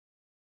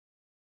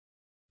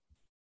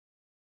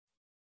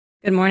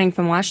Good morning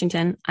from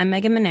Washington. I'm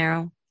Megan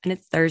Mineiro, and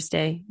it's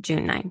Thursday,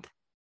 June 9th.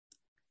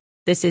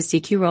 This is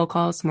CQ Roll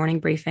Call's morning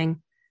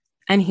briefing,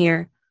 and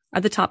here are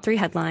the top 3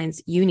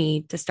 headlines you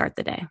need to start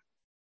the day.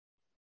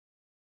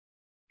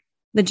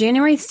 The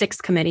January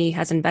 6th committee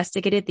has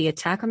investigated the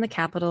attack on the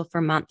Capitol for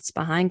months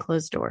behind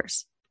closed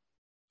doors.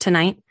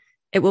 Tonight,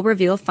 it will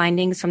reveal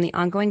findings from the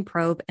ongoing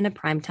probe in a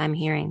primetime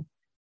hearing,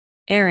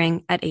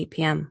 airing at 8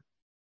 p.m.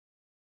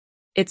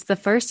 It's the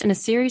first in a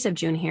series of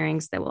June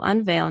hearings that will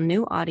unveil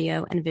new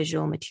audio and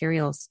visual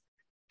materials,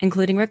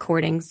 including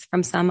recordings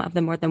from some of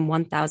the more than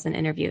 1,000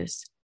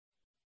 interviews.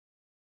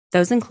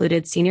 Those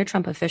included senior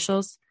Trump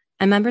officials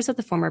and members of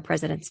the former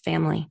president's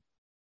family.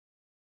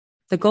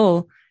 The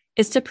goal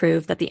is to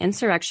prove that the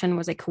insurrection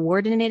was a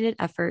coordinated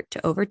effort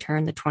to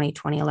overturn the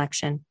 2020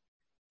 election,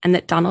 and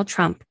that Donald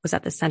Trump was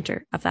at the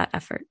center of that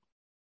effort.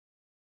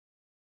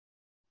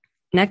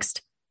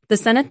 Next, the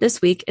Senate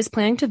this week is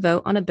planning to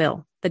vote on a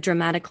bill that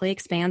dramatically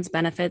expands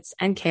benefits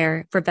and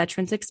care for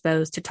veterans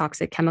exposed to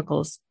toxic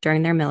chemicals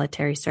during their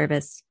military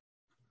service.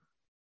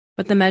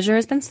 But the measure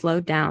has been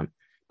slowed down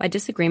by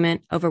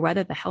disagreement over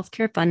whether the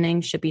healthcare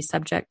funding should be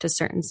subject to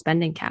certain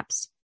spending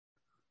caps.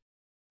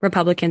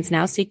 Republicans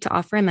now seek to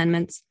offer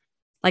amendments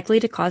likely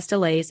to cause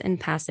delays in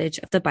passage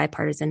of the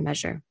bipartisan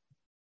measure.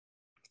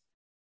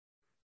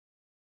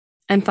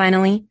 And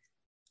finally,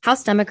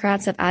 House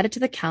Democrats have added to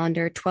the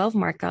calendar 12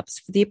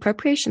 markups for the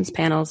appropriations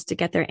panels to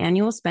get their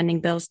annual spending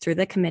bills through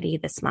the committee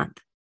this month.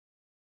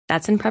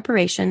 That's in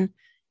preparation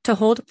to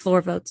hold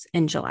floor votes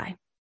in July.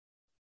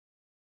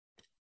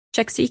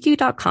 Check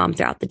CQ.com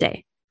throughout the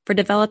day for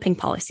developing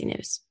policy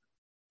news.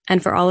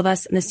 And for all of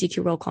us in the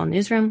CQ Roll Call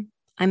newsroom,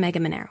 I'm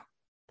Megan Mineiro.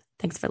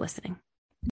 Thanks for listening.